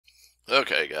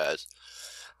Okay, guys,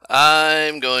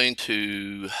 I'm going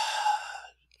to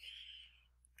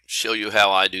show you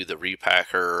how I do the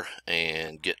repacker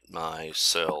and get my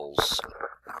cells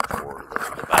for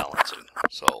the balancing.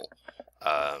 So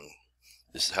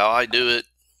this is how I do it.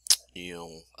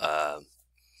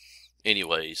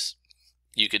 Anyways,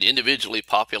 you could individually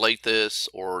populate this,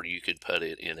 or you could put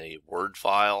it in a Word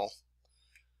file.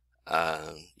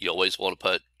 You always want to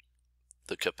put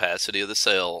the capacity of the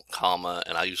cell, comma,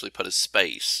 and I usually put a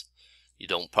space. I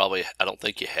don't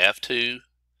think you have to,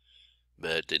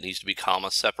 but it needs to be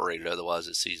comma separated, otherwise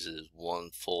it sees it as one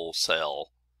full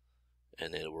cell,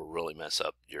 and it will really mess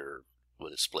up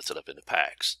when it splits it up into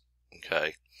packs.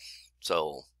 Okay,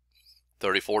 so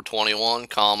 3421,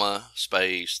 comma,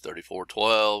 space,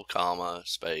 3412, comma,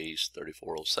 space,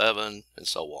 3407, and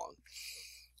so on.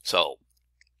 So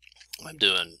I'm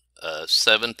doing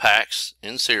 7 packs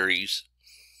in series,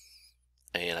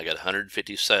 and I got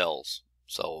 150 cells.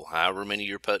 So however many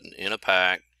you're putting in a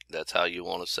pack, that's how you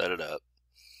want to set it up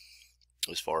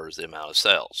as far as the amount of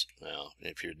cells. Now,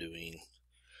 if you're doing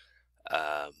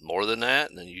more than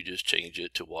that, then you just change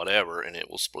it to whatever, and it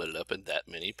will split it up in that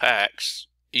many packs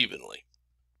evenly.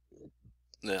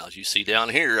 Now, as you see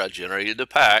down here, I generated the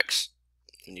packs,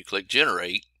 and you click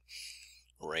generate,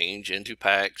 arrange into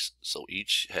packs, so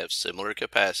each have similar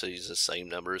capacities, the same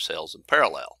number of cells in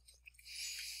parallel.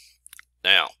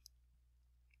 Now,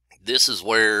 this is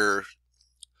where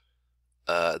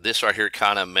this right here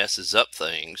kind of messes up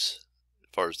things as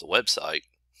far as the website,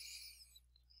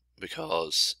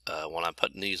 because when I'm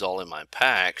putting these all in my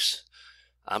packs,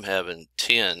 I'm having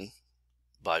 10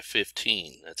 by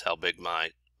 15. That's how big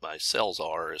my cells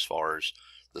are as far as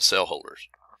the cell holders.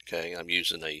 Okay, I'm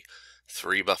using a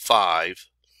 3 by 5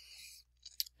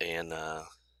 and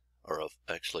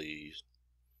actually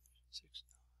 6.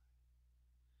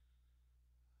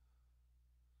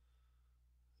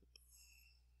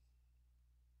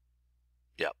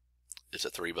 Yep, it's a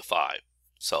 3 by 5.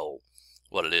 So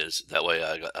what it is, that way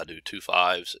I do 2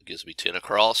 5s, it gives me 10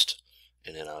 across,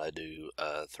 and then I do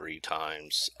 3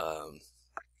 times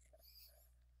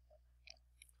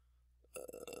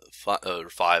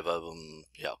 5 of them.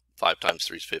 Yeah, 5 times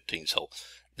 3 is 15. So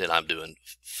then I'm doing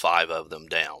 5 of them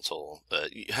down. So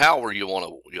however you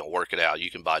want to work it out,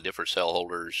 you can buy different cell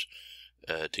holders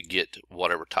to get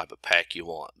whatever type of pack you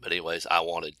want. But anyways, I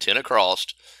wanted 10 across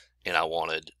and I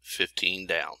wanted 15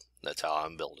 down. That's how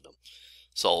I'm building them.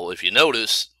 So if you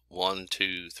notice, 1,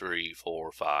 2, 3,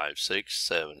 4, 5, 6,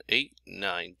 7, 8,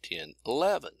 9, 10,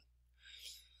 11.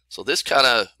 So this kind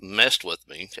of messed with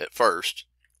me at first.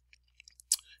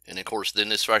 And of course, then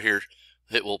this right here,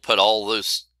 it will put all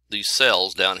these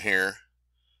cells down here.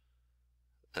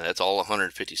 And that's all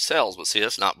 150 cells, but see,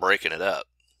 that's not breaking it up.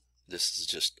 This is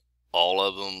just all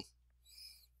of them,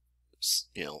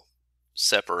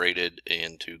 separated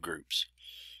into groups.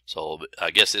 So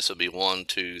I guess this would be 1,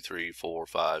 2, 3, 4,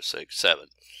 5, 6, 7.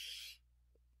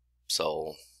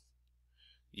 So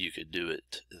you could do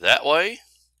it that way,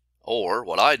 or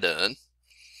what I done,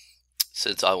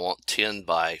 since I want 10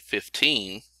 by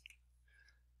 15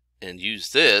 and use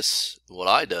this, what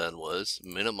I done was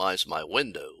minimize my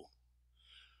window,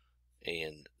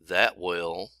 and that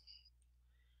will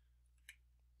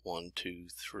 1, 2,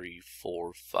 3,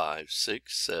 4, 5,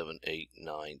 6, 7, 8,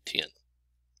 9, 10.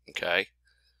 Okay,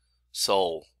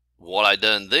 so what I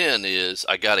done then is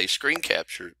I got a screen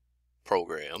capture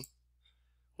program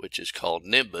which is called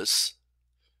Nimbus,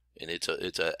 and it's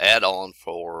an add-on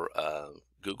for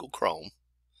Google Chrome,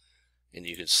 and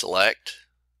you can select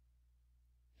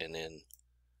and then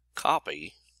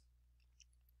copy.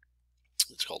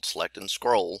 It's called select and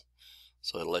scroll,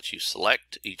 so it'll let you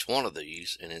select each one of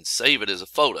these and then save it as a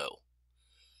photo.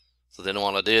 So then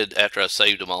what I did after I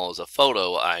saved them all as a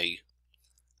photo, I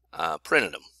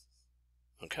printed them.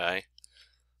 Okay,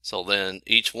 so then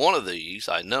each one of these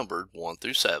I numbered 1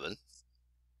 through 7,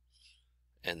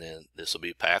 and then this will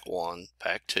be pack 1,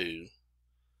 pack 2,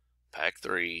 pack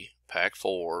 3, pack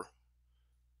 4,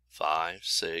 5,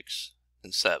 6,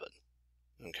 and 7.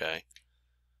 Okay,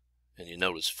 and you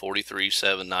notice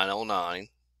 437909,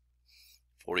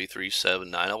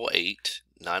 437908,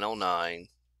 909,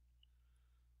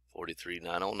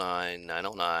 43909,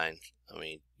 909. I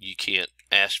mean, you can't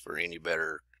ask for any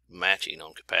better matching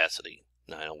on capacity.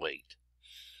 908.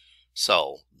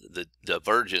 So the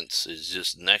divergence is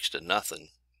just next to nothing,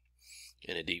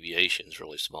 and the deviation is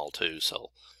really small too.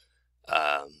 So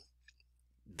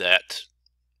that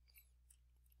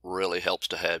really helps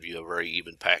to have you a very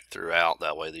even pack throughout.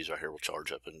 That way these right here will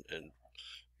charge up and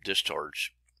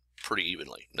discharge pretty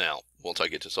evenly. Now, once I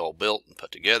get this all built and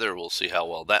put together, we'll see how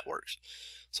well that works.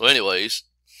 So anyways,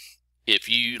 if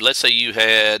you, let's say you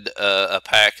had a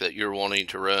pack that you're wanting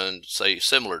to run, say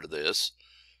similar to this,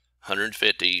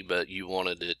 150, but you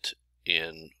wanted it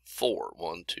in 4,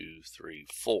 1, 2, 3,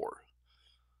 4.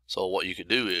 So what you could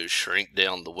do is shrink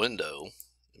down the window.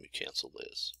 Let me cancel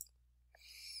this.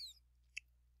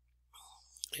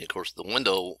 And of course, the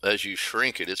window, as you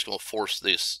shrink it, it's going to force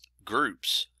this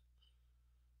groups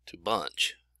to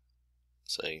bunch.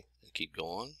 Say, keep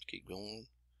going, keep going.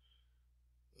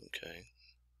 Okay.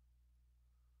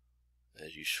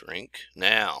 As you shrink,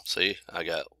 now see, I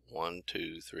got 1,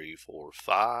 2, 3, 4,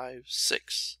 5,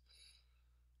 6.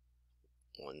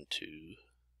 1, 2,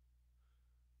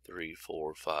 3,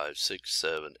 4, 5, 6,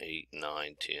 7, 8,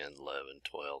 9, 10, 11,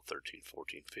 12, 13,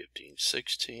 14, 15,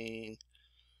 16,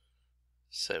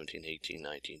 17, 18,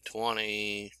 19,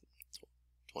 20,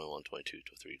 21, 22,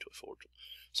 23, 24.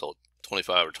 So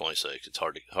 25 or 26. It's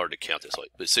hard to count this way.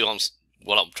 But see,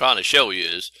 what I'm trying to show you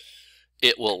is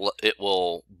it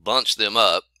will bunch them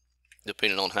up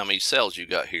depending on how many cells you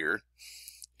got here.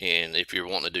 And if you're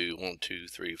wanting to do 1, 2,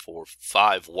 3, 4,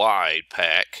 5 wide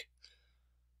pack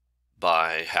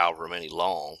by however many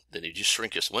long, then you just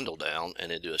shrink this window down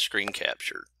and then do a screen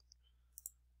capture.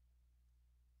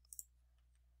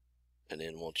 And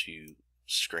then once you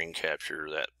screen capture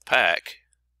that pack,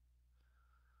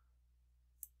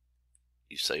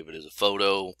 you save it as a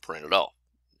photo, print it off,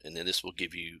 and then this will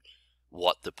give you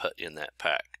what to put in that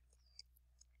pack.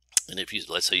 And if you,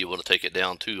 let's say you want to take it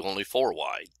down to only 4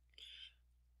 wide,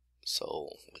 so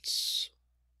let's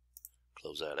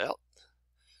close that out.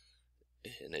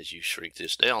 And as you shrink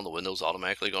this down, the window's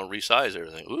automatically going to resize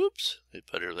everything. Oops, it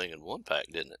put everything in one pack,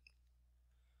 didn't it?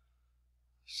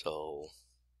 So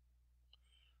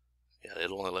yeah,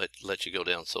 it'll only let you go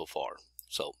down so far.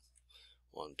 So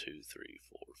 1, 2, 3,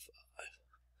 4, 5.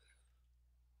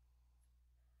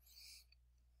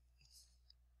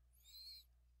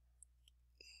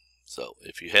 So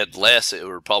if you had less, it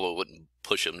probably wouldn't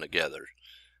push them together.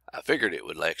 I figured it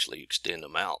would actually extend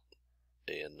them out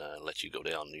and let you go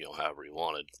down, you know, however you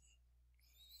wanted.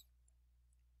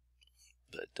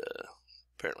 But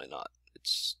apparently not.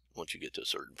 It's once you get to a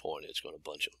certain point, it's going to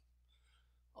bunch them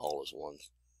all as one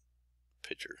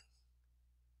picture.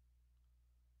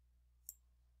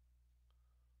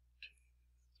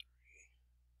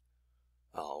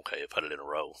 Oh, okay, I put it in a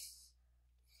row.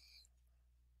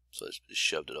 So it's just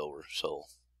shoved it over. So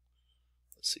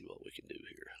let's see what we can do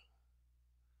here.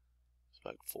 So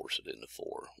I can force it into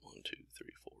 4. 1, 2, 3,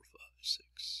 4, 5,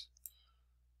 6.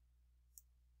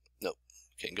 Nope,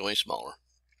 can't go any smaller.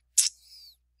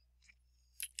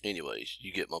 Anyways,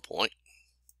 you get my point.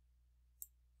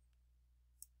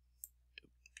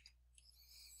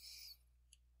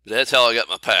 But that's how I got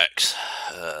my packs,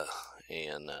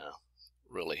 and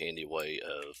really handy way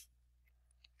of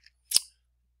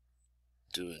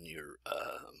doing your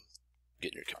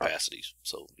getting your capacities.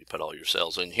 So you put all your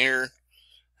cells in here,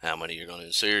 how many you're going to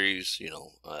in series. You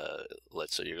know,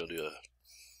 let's say you're going to do a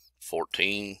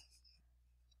 14,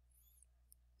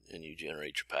 and you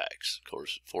generate your packs. Of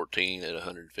course, 14 at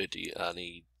 150, I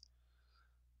need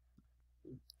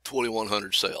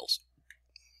 2100 cells.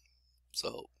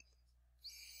 So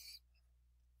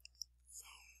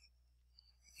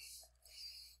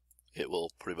it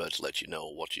will pretty much let you know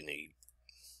what you need.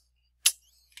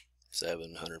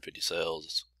 750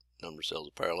 cells, number of cells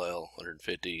are parallel,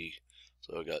 150,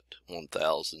 so I got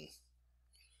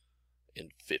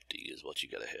 1050 is what you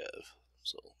got to have.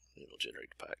 So it'll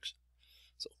generate the packs.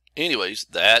 So anyways,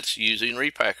 that's using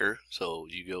Repacker. So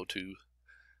you go to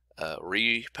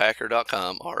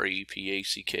repacker.com,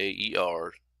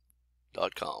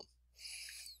 repacker.com,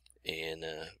 and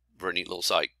very neat little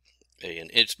site.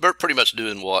 And it's pretty much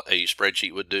doing what a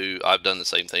spreadsheet would do. I've done the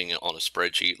same thing on a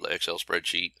spreadsheet, Excel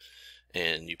spreadsheet,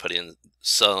 and you put in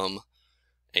sum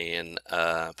and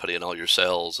put in all your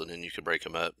cells, and then you can break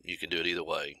them up. You can do it either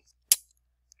way.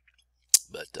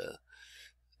 But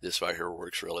this right here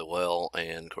works really well.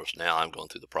 And of course, now I'm going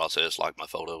through the process like my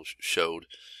photos showed,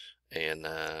 and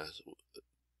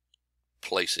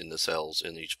placing the cells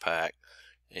in each pack.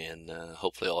 And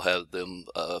hopefully I'll have them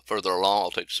further along.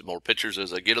 I'll take some more pictures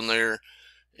as I get them there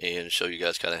and show you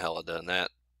guys kind of how I've done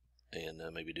that, and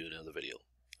maybe do another video.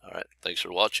 All right, thanks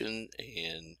for watching,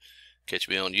 and catch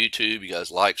me on YouTube. You guys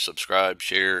like, subscribe,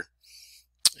 share,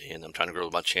 and I'm trying to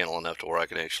grow my channel enough to where I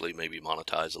can actually maybe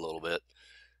monetize a little bit,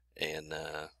 and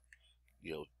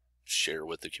you know, share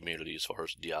with the community as far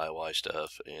as DIY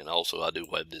stuff. And also I do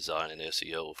web design and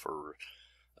SEO for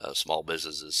small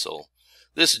businesses. So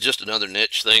this is just another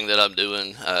niche thing that I'm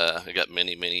doing. I got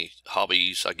many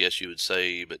hobbies, I guess you would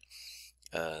say, but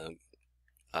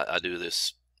I do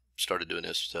this, started doing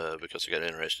this because I got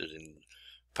interested in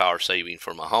power saving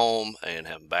for my home and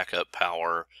having backup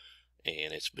power,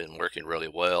 and it's been working really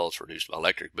well. It's reduced my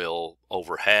electric bill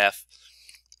over half.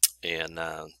 And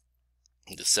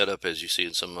the setup, as you see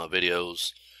in some of my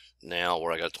videos now,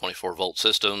 where I got a 24-volt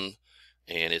system,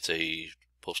 and it's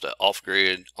supposed to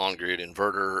off-grid, on-grid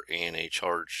inverter, and a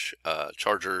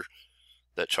charger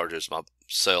that charges my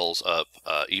cells up,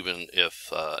 even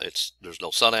if there's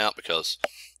no sun out, because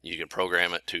you can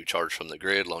program it to charge from the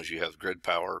grid as long as you have grid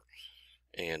power.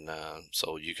 And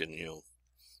so you can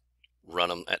run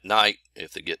them at night.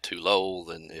 If they get too low,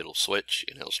 then it'll switch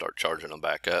and it'll start charging them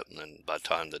back up, and then by the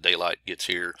time the daylight gets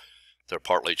here, they're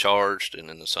partly charged, and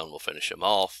then the sun will finish them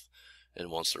off. And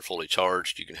once they're fully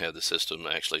charged, you can have the system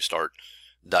actually start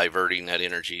diverting that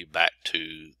energy back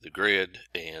to the grid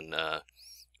and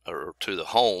or to the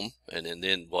home, and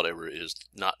then whatever is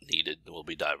not needed will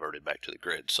be diverted back to the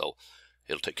grid. So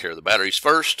it'll take care of the batteries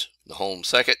first, the home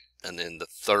second, and then the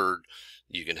third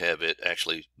you can have it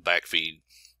actually backfeed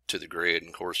to the grid.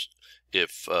 And of course,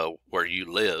 if where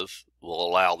you live will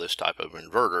allow this type of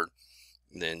inverter,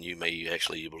 then you may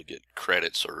actually be able to get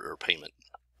credits or payment.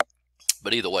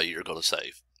 But either way, you're going to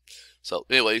save. So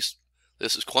anyways,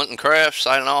 this is Quentin Craft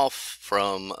signing off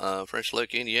from French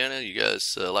Lick, Indiana. You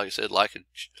guys, like I said, like and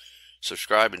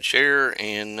subscribe and share.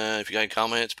 And if you got any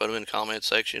comments, put them in the comment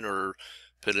section or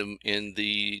put them in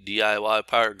the DIY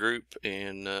Power group,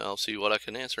 and I'll see what I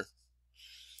can answer.